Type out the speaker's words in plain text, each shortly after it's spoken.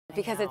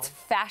because it's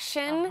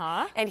fashion,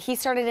 and he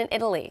started in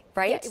Italy,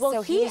 right? Yeah, well,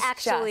 so he is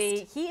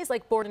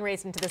like born and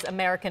raised into this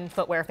American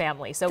footwear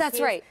family. So that's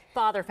right.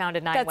 Father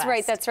founded Nine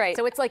West. That's right.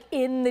 So it's like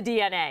in the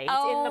DNA. It's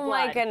in the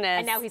blood. My goodness.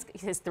 And now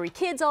his 3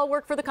 kids all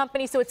work for the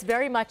company. So it's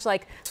very much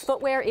like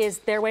footwear is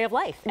their way of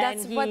life.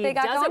 That's and what they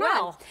got going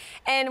well. on.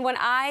 And when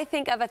I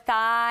think of a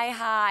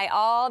thigh-high,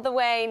 all the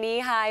way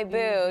knee-high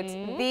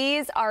boot,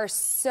 these are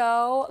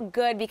so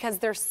good because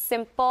they're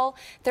simple,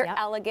 they're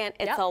elegant,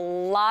 it's a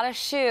lot of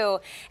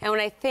shoe. And when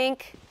I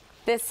think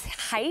this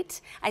height,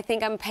 I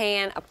think I'm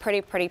paying a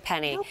pretty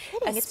penny. No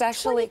kidding.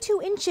 Especially it's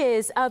 22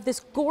 inches of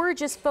this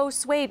gorgeous faux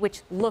suede,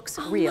 which looks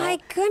real. My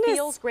goodness.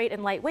 Feels great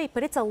and lightweight,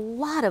 but it's a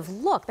lot of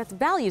look. That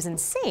value's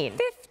insane.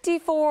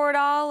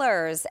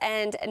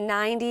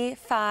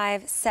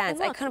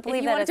 $54.95. I couldn't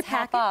believe that it's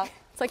half off.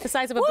 It's like the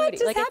size of a What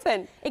booty. just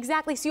happened?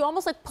 Exactly. So you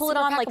almost like pull it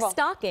on like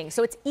stocking.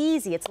 So it's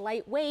easy. It's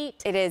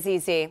lightweight. It is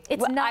easy.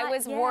 It's not. I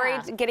was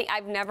worried getting.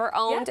 I've never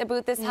owned a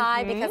boot this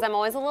high because I'm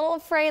always a little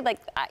afraid. Like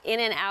in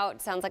and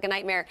out sounds like a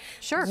nightmare.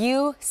 Sure.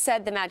 You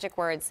said the magic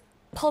words.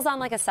 Pulls on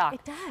like a sock.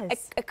 It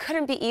does. It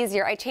couldn't be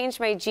easier. I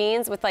changed my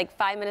jeans with like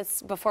 5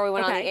 minutes before we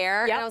went on the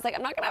air, and I was like,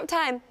 I'm not gonna have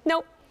time.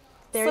 Nope.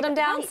 Slid them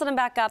down, slid them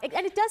back up.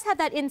 And it does have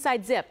that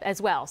inside zip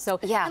as well. So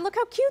yeah. And look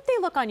how cute they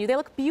look on you. They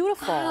look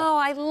beautiful. Oh,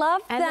 I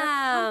love them. And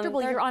they're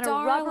comfortable. You're on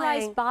darling. a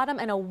rubberized bottom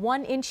and a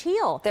 1-inch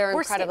heel. They're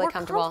incredibly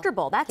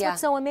comfortable. That's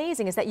what's so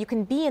amazing is that you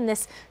can be in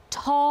this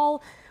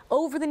tall,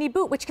 over-the-knee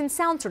boot, which can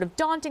sound sort of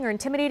daunting or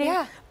intimidating.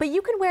 Yeah. But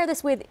you can wear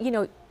this with,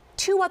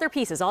 2 other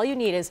pieces. All you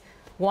need is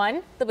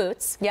 1, the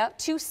boots. Yep.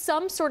 2,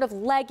 some sort of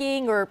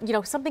legging or,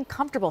 something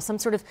comfortable, some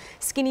sort of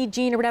skinny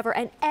jean or whatever,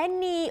 and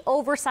any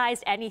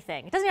oversized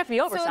anything. It doesn't have to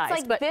be oversized. So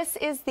it's like, this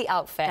is the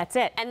outfit. That's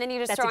it. And then you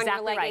just throw on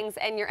your leggings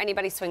and your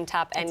anybody swing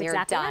top and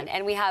you're done. Right.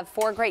 And we have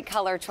 4 great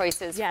color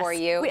choices for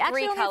you. We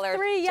actually 3 only colors.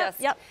 have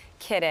 3. Yep.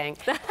 Kidding.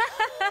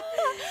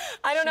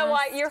 I don't know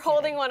why you're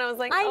holding one. I was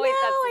like, oh wait,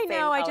 that's the same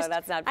color.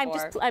 That's not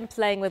 4. I'm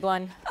playing with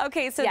one.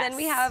 Okay, so then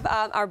we have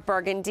our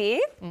burgundy,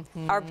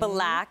 our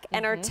black,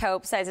 and our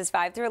taupe sizes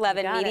 5 through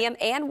 11, medium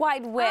and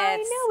wide width. I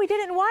know, we did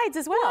it in wides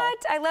as well.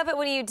 What? I love it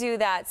when you do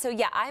that. So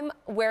yeah, I'm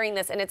wearing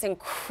this and it's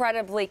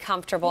incredibly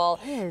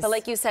comfortable. It is. But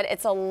like you said,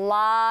 it's a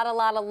lot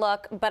of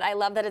look, but I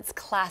love that it's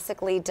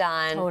classically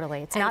done.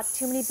 Totally. It's not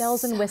too many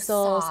bells and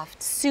whistles.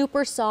 Soft.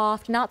 Super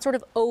soft, not sort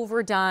of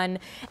overdone.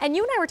 And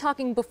you and I were talking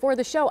before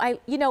the show, an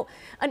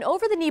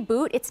over-the-knee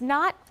boot, it's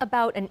not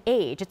about an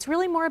age. It's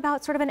really more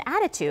about sort of an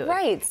attitude.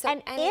 Right. So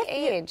and any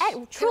age.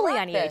 Truly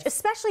any age,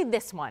 especially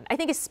this one. I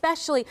think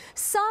especially,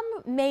 some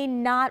may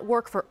not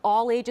work for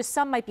all ages.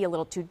 Some might be a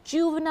little too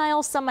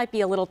juvenile. Some might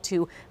be a little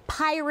too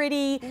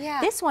piratey.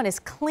 Yeah. This one is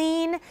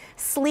clean,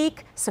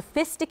 sleek,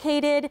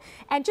 sophisticated,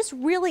 and just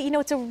really,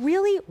 it's a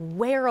really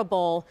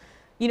wearable.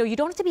 You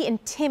don't have to be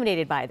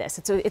intimidated by this.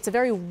 It's a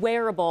very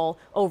wearable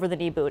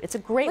over-the-knee boot. It's a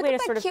great way to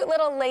sort of cute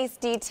little lace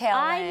detail.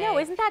 I know,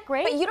 isn't that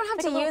great? But you don't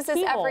have to use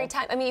this every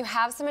time. I mean, you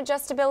have some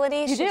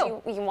adjustability.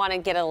 You want to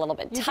get it a little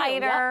bit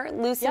tighter,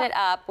 loosen it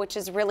up, which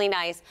is really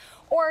nice.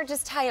 Or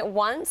just tie it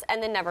once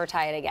and then never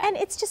tie it again. And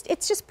it's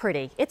just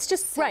pretty. It's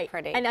just so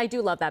pretty. And I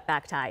do love that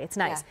back tie. It's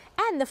nice.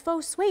 Yeah. And the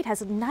faux suede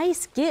has a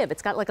nice give.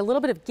 It's got like a little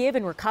bit of give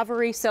and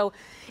recovery, so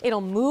it'll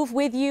move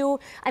with you.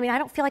 I mean, I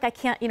don't feel like I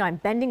can't, I'm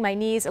bending my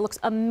knees. It looks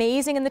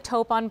amazing in the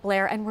taupe on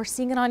Blair, and we're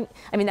seeing it on,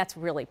 that's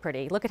really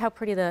pretty. Look at how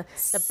pretty the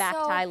back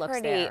tie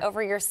looks there.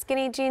 Over your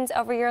skinny jeans,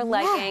 over your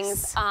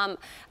leggings.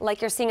 Like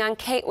you're seeing on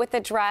Kate with the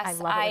dress. I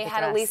love it with the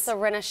had a Lisa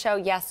Rinna show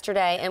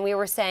yesterday, and we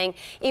were saying,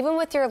 even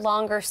with your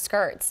longer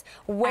skirts,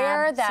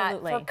 wear that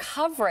for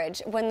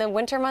coverage when the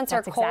winter months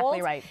are cold. That's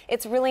exactly right.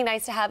 It's really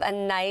nice to have a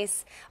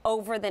nice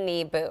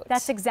over-the-knee boot.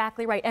 That's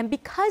exactly right. And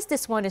because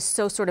this one is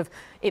so sort of,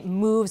 it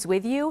moves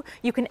with you,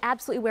 you can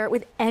absolutely wear it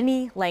with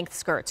any length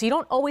skirt. So you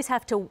don't always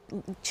have to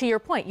your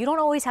point, you don't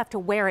always have to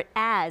wear it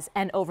as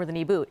an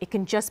over-the-knee boot. It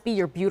can just be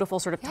your beautiful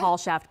sort of tall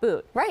shaft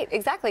boot. Right,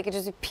 exactly. It could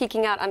just be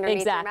peeking out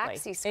underneath your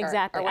maxi skirt.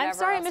 Exactly. I'm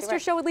sorry I missed your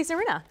show with Lisa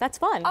Rinna. That's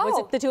fun. Was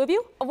it the 2 of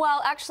you?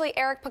 Well, actually,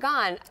 Eric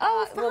Pagan.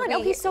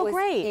 Fun. He's so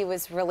great. He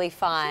was really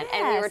fun. Yes.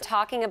 And we were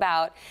talking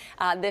about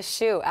this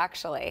shoe,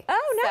 actually.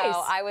 Oh, nice.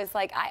 So I was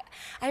like,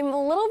 I'm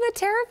a little bit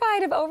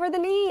terrified of over the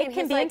knee. It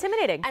can be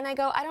intimidating. And I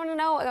go, I don't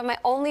know. Am I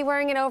only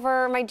wearing it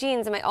over my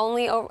jeans?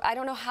 I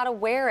don't know how to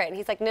wear it. And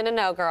he's like,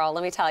 no, girl,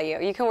 let me tell you.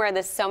 You can wear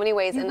this so many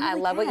ways. And I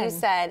love what you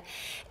said.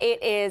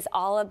 It is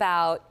all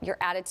about your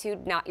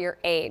attitude, not your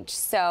age.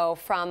 So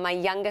from my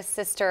youngest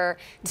sister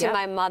to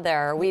my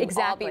mother, we'd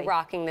all be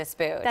rocking this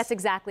boot. That's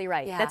exactly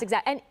right. Yeah. That's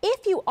exactly. And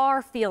if you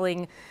are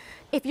feeling,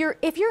 if you're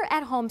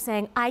at home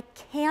saying, I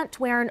can't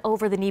wear an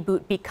over-the-knee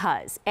boot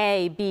because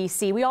A, B,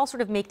 C, we all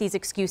sort of make these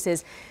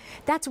excuses.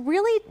 That's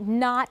really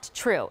not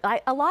true.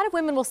 A lot of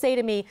women will say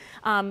to me,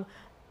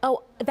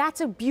 oh,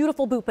 that's a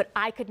beautiful boot, but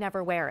I could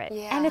never wear it.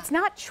 Yeah. And it's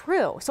not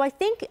true. So I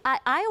think,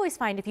 I always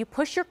find if you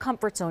push your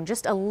comfort zone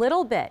just a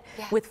little bit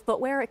with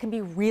footwear, it can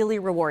be really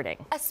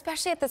rewarding.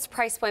 Especially at this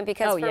price point,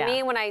 because for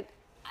me, when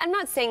I'm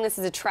not saying this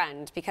is a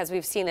trend because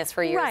we've seen this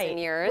for years and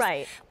years.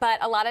 Right.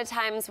 But a lot of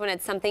times when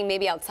it's something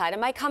maybe outside of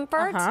my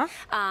comfort,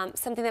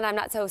 something that I'm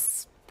not so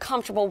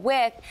comfortable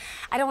with,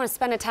 I don't want to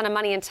spend a ton of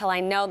money until I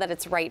know that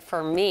it's right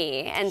for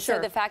me. And so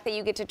the fact that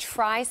you get to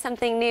try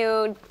something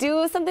new,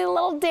 do something a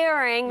little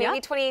daring, maybe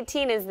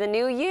 2018 is the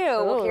new you.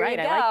 Well, here you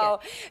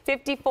go.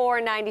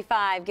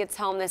 $54.95 gets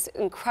home this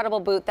incredible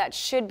boot that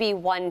should be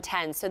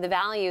 $110. So the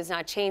value is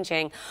not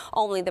changing,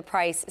 only the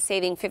price,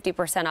 saving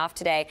 50% off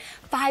today.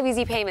 5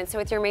 easy payments. So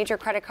with your major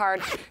credit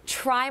card,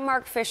 try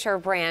Marc Fisher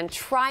brand,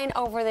 try an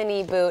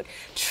over-the-knee boot,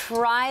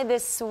 try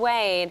this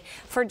suede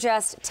for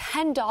just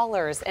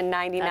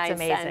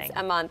 $10.99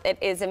 a month. It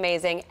is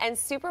amazing and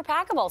super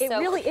packable. It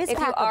really is if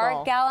packable. you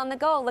are a gal on the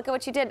go, look at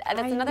what you did.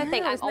 That's another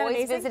thing. I'm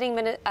always visiting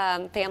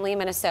family in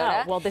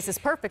Minnesota. Oh, well, this is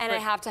perfect. And I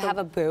have to have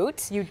a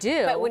boot. You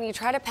do. But when you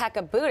try to pack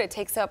a boot, it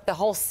takes up the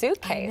whole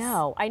suitcase.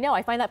 I know.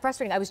 I find that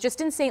frustrating. I was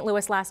just in St.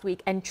 Louis last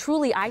week, and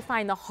truly, I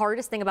find the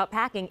hardest thing about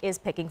packing is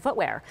picking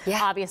footwear. Yeah.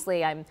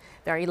 Obviously, I'm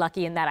very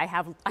lucky in that I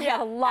have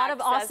a lot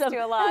of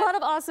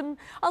awesome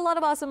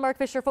Marc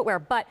Fisher footwear.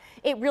 But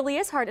it really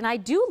is hard, and I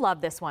do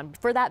love this one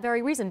for that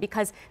very reason,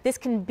 because this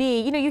can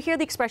be, you hear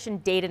the expression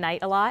day to night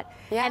a lot,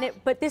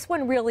 but this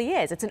one really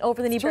is. It's an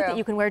over-the-knee boot that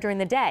you can wear during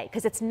the day,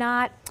 because it's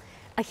not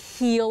a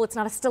heel, it's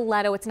not a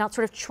stiletto, it's not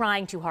sort of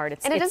trying too hard.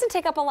 And it doesn't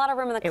take up a lot of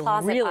room in the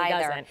closet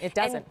either. It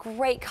doesn't. And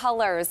great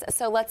colors.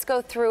 So let's go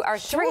through our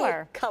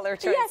 3 color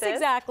choices. Yes,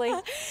 exactly.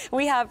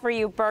 We have for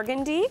you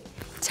burgundy,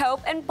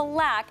 taupe, and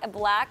black.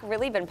 Black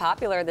really been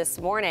popular this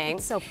morning.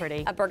 It's so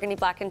pretty. A burgundy,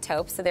 black, and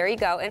taupe. So there you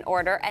go in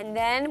order. And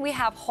then we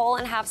have whole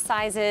and half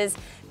sizes,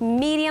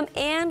 medium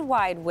and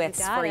wide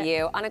widths for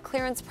you on a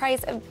clearance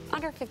price of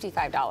under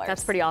 $55.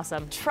 That's pretty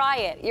awesome. Try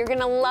it. You're going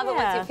to love it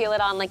once you feel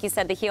it on. Like you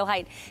said, the heel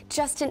height,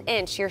 just an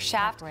inch. Your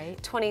shaft,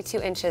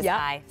 22 inches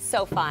high.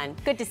 So fun.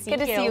 Good to see you.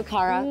 Good to see you,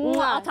 Cara.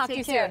 I'll talk to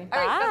you soon. All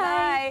right,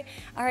 bye-bye.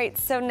 All right,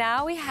 so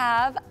now we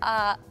have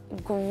a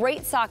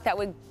great sock that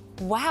would,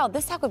 wow,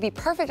 this sock would be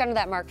perfect under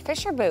that Marc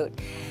Fisher boot.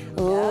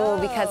 Ooh,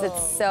 because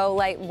it's so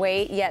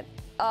lightweight, yet,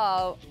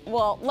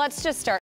 well, let's just start.